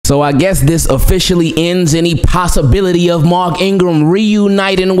So I guess this officially ends any possibility of Mark Ingram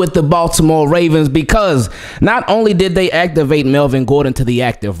reuniting with the Baltimore Ravens, because not only did they activate Melvin Gordon to the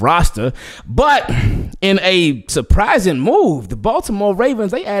active roster, but in a surprising move, the Baltimore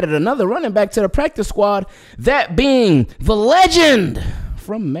Ravens, they added another running back to the practice squad, that being the legend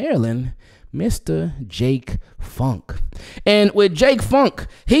from Maryland, Mr. Jake Funk. And with Jake Funk,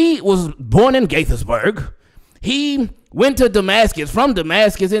 he was born in Gaithersburg. He went to from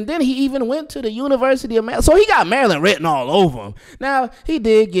Damascus, and then he even went to the University of Maryland. So he got Maryland written all over him. Now, he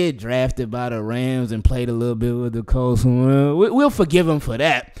did get drafted by the Rams and played a little bit with the Colts. We'll forgive him for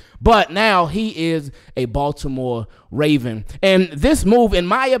that. But now he is a Baltimore Raven. And this move, in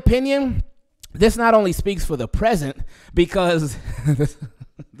my opinion, this not only speaks for the present, because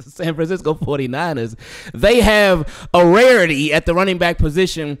the San Francisco 49ers, they have a rarity at the running back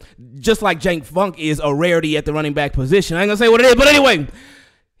position, just like Jake Funk is a rarity at the running back position. I ain't gonna say what it is, but anyway,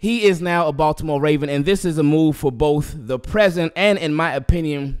 he is now a Baltimore Raven, and this is a move for both the present and, in my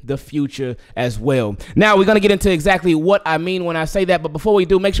opinion, the future as well. Now, we're going to get into exactly what I mean when I say that, but before we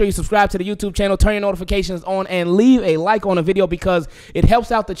do, make sure you subscribe to the YouTube channel, turn your notifications on, and leave a like on the video, because it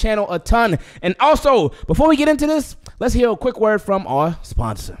helps out the channel a ton. And also, before we get into this, let's hear a quick word from our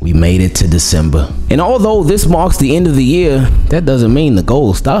sponsor. We made it to December, and although this marks the end of the year, that doesn't mean the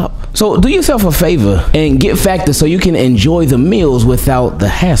goals stop. So do yourself a favor and get Factor so you can enjoy the meals without the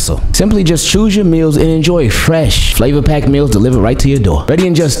hassle. Simply just choose your meals and enjoy fresh, flavor-packed meals delivered right to your door. Ready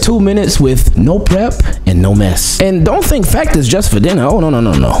in just 2 minutes with no prep and no mess. And don't think Factor's just for dinner. Oh,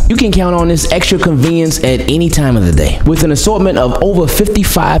 no. You can count on this extra convenience at any time of the day. With an assortment of over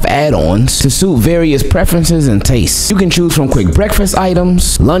 55 add-ons to suit various preferences and tastes. You can choose from quick breakfast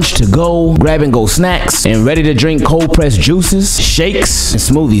items, lunch to go, grab-and-go snacks, and ready-to-drink cold-pressed juices, shakes, and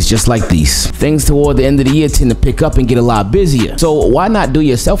smoothies just like these. Things toward the end of the year tend to pick up and get a lot busier. So why not do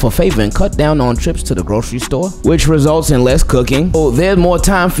yourself a favor and cut down on trips to the grocery store, which results in less cooking. So there's more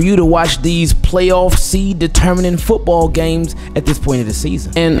time for you to watch these playoff seed determining football games at this point of the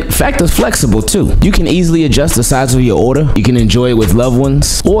season. And Factor's flexible too. You can easily adjust the size of your order. You can enjoy it with loved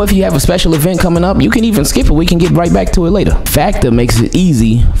ones, or if you have a special event coming up, you can even skip it. We can get right back to it later. Factor makes it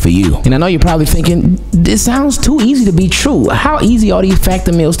easy for you. And I know you're probably thinking, this sounds too easy to be true. How easy are these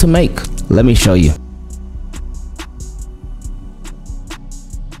Factor meals to make? Let me show you.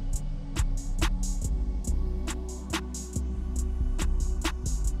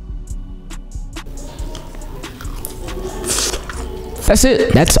 That's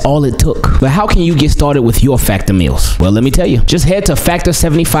it. That's all it took. But how can you get started with your Factor meals? Well, let me tell you. Just head to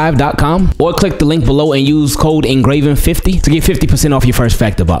factor75.com or click the link below and use code Ingraven50 to get 50% off your first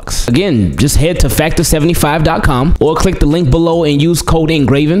Factor box. Again, just head to factor75.com or click the link below and use code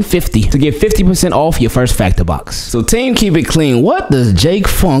Ingraven50 to get 50% off your first Factor box. So team, keep it clean. What does Jake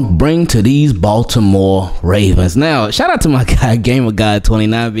Funk bring to these Baltimore Ravens? Now, shout out to my guy,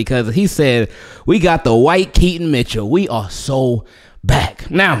 GamerGuy29, because he said, we got the white Keaton Mitchell. We are so back.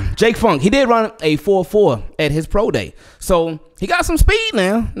 Now, Jake Funk, he did run a 4.4 at his pro day. So he got some speed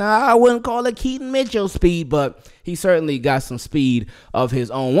now. Now, I wouldn't call it Keaton Mitchell speed, but he certainly got some speed of his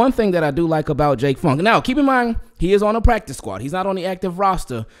own. One thing that I do like about Jake Funk, now keep in mind, he is on a practice squad. He's not on the active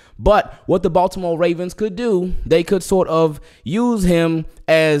roster. But what the Baltimore Ravens could do, they could sort of use him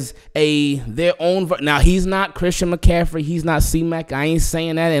as their own. Now, he's not Christian McCaffrey. He's not C-Mac. I ain't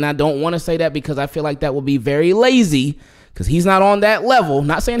saying that, and I don't want to say that because I feel like that would be very lazy, because he's not on that level.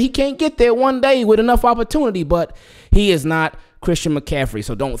 Not saying he can't get there one day with enough opportunity, but he is not Christian McCaffrey.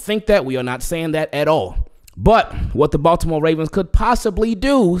 So don't think that. We are not saying that at all. But what the Baltimore Ravens could possibly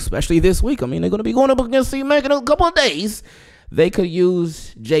do, especially this week, I mean, they're going to be going up against C-Mac in a couple of days. They could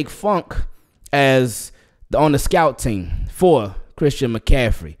use Jake Funk as on the scout team for Christian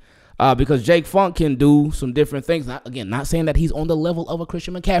McCaffrey. Because Jake Funk can do some different things. Not saying that he's on the level of a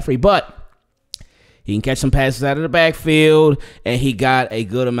Christian McCaffrey, but he can catch some passes out of the backfield, and he got a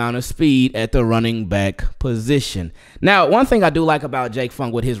good amount of speed at the running back position. Now, one thing I do like about Jake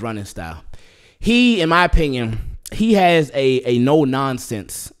Funk with his running style, he, in my opinion, he has a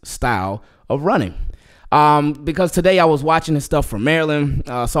no-nonsense style of running. Because today I was watching his stuff from Maryland,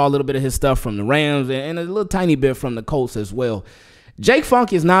 saw a little bit of his stuff from the Rams, and a little tiny bit from the Colts as well. Jake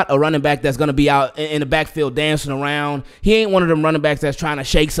Funk is not a running back that's going to be out in the backfield dancing around. He ain't one of them running backs that's trying to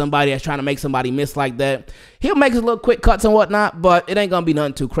shake somebody, that's trying to make somebody miss like that. He'll make his little quick cuts and whatnot, but it ain't going to be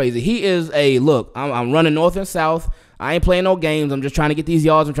nothing too crazy. He is look, I'm running north and south. I ain't playing no games. I'm just trying to get these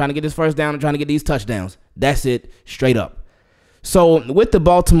yards. I'm trying to get this first down. I'm trying to get these touchdowns. That's it, straight up. So with the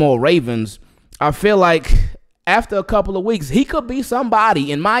Baltimore Ravens, I feel like after a couple of weeks, he could be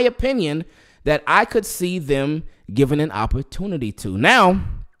somebody, in my opinion, that I could see them given an opportunity to. Now,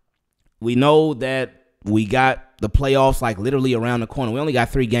 we know that we got the playoffs like literally around the corner. We only got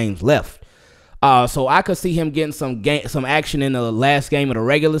 3 games left. So I could see him getting some action in the last game of the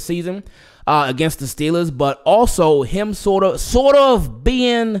regular season against the Steelers, but also him sort of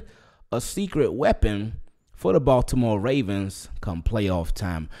being a secret weapon for the Baltimore Ravens come playoff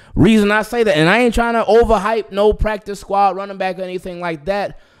time. Reason I say that, and I ain't trying to overhype no practice squad running back or anything like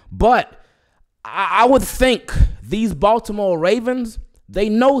that, but I would think these Baltimore Ravens, they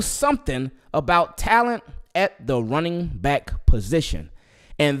know something about talent at the running back position.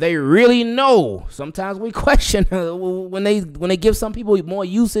 And they really know. Sometimes we question when they give some people more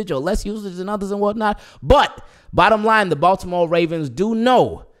usage or less usage than others and whatnot. But bottom line, the Baltimore Ravens do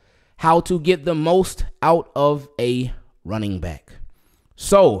know how to get the most out of a running back.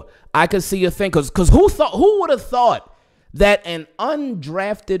 So I could see a thing, because who would have thought that an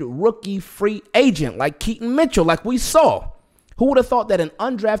undrafted rookie free agent like Keaton Mitchell, like we saw, who would have thought that an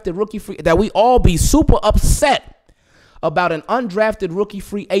undrafted rookie free, that we all be super upset about an undrafted rookie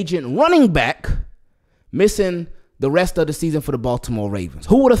free agent running back missing the rest of the season for the Baltimore Ravens?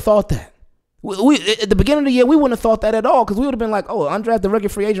 Who would have thought that? We at the beginning of the year, we wouldn't have thought that at all, because we would have been like, oh, undrafted rookie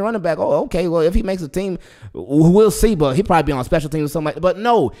free agent running back. Oh, okay, well, if he makes a team, we'll see, but he'll probably be on special teams or something like that. But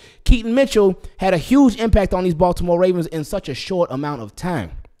no, Keaton Mitchell had a huge impact on these Baltimore Ravens in such a short amount of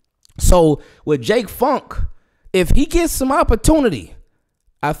time. So with Jake Funk, if he gets some opportunity,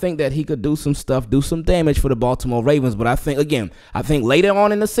 I think that he could do some stuff, do some damage for the Baltimore Ravens. But I think later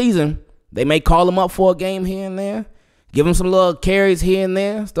on in the season, they may call him up for a game here and there, give him some little carries here and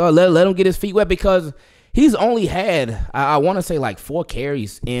there, let him get his feet wet, because he's only had, I want to say, like 4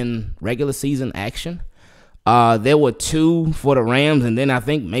 carries in regular season action. There were 2 for the Rams, and then I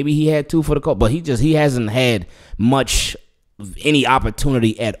think maybe he had 2 for the Colts, but he hasn't had much, any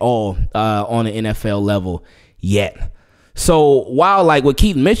opportunity at all on the NFL level yet. So while like with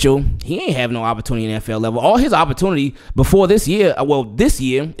Keaton Mitchell, he ain't have no opportunity in NFL level. All his opportunity before this year, this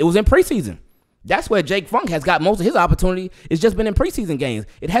year, it was in preseason. That's where Jake Funk has got most of his opportunity. It's just been in preseason games.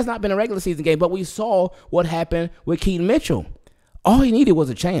 It has not been a regular season game, but we saw what happened with Keaton Mitchell. All he needed was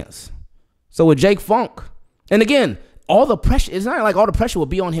a chance. So with Jake Funk, and again, all the pressure, it's not like all the pressure will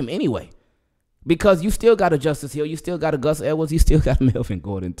be on him anyway, because you still got a Justice Hill, you still got a Gus Edwards, you still got a Melvin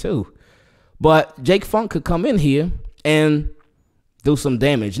Gordon too. But Jake Funk could come in here and do some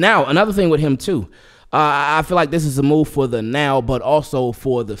damage. Now, another thing with him too, I feel like this is a move for the now, but also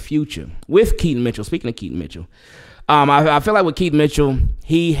for the future. With Keaton Mitchell, speaking of Keaton Mitchell, I feel like with Keaton Mitchell,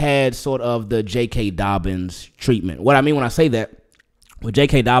 he had sort of the J.K. Dobbins treatment. What I mean when I say that, with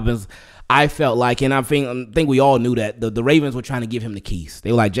J.K. Dobbins, I felt like, and I think we all knew that, the Ravens were trying to give him the keys.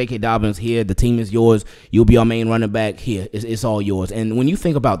 They were like, J.K. Dobbins, here, the team is yours. You'll be our main running back. Here, it's all yours. And when you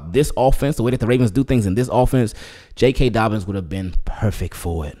think about this offense, the way that the Ravens do things in this offense, J.K. Dobbins would have been perfect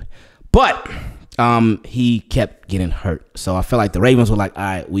for it. But he kept getting hurt. So I felt like the Ravens were like, all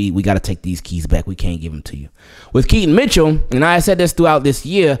right, we got to take these keys back. We can't give them to you. With Keaton Mitchell, and I said this throughout this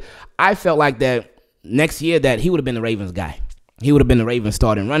year, I felt like that next year that he would have been the Ravens guy. He would have been the Ravens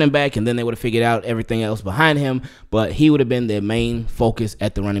starting running back, and then they would have figured out everything else behind him, but he would have been their main focus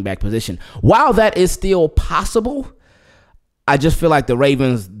at the running back position. While that is still possible, I just feel like the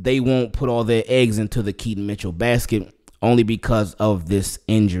Ravens, they won't put all their eggs into the Keaton Mitchell basket, only because of this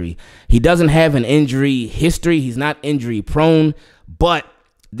injury. He doesn't have an injury history. He's not injury prone, but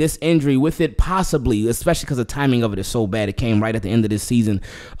this injury with it possibly, especially because the timing of it is so bad, it came right at the end of this season.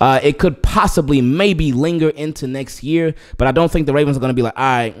 It could possibly maybe linger into next year, but I don't think the Ravens are going to be like, all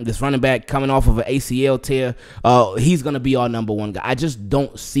right, this running back coming off of an ACL tear, he's going to be our number one guy. I just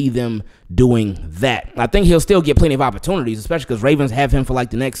don't see them doing that. I think he'll still get plenty of opportunities, especially because Ravens have him for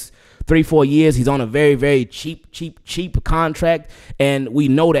like the next 3-4 years. He's on a very, very cheap contract, and we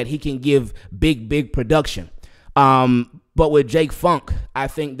know that he can give big production. But with Jake Funk, I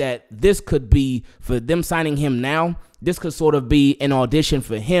think that this could be, for them signing him now, this could sort of be an audition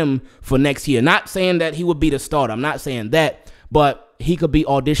for him for next year. Not saying that he would be the starter. I'm not saying that, but he could be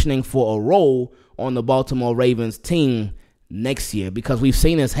auditioning for a role on the Baltimore Ravens team next year, because we've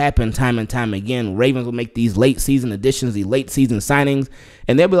seen this happen time and time again. Ravens will make these late season additions, these late season signings,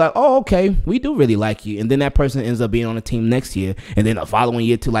 and they'll be like, oh, okay, we do really like you. And then that person ends up being on the team next year, and then the following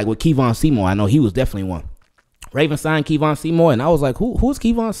year too, like with Kevon Seymour. I know he was definitely one. Ravens signed Kevon Seymour, and I was like, who's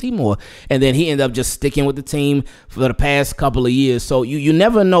Kevon Seymour? And then he ended up just sticking with the team for the past couple of years. So you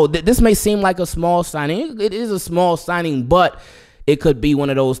never know. This may seem like a small signing. It is a small signing, but it could be one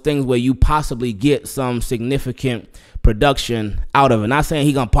of those things where you possibly get some significant production out of it. Not saying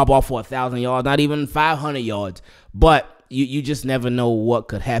he's going to pop off for 1,000 yards, not even 500 yards, but you just never know what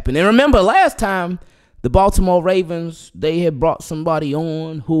could happen. And remember, last time the Baltimore Ravens, they had brought somebody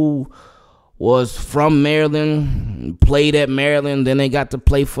on who was from Maryland, played at Maryland, then they got to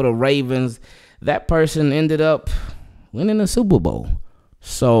play for the Ravens. That person ended up winning the Super Bowl.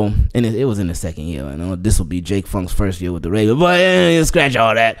 So, and it was in the second year. I know this will be Jake Funk's first year with the Ravens, but scratch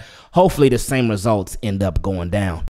all that. Hopefully the same results end up going down.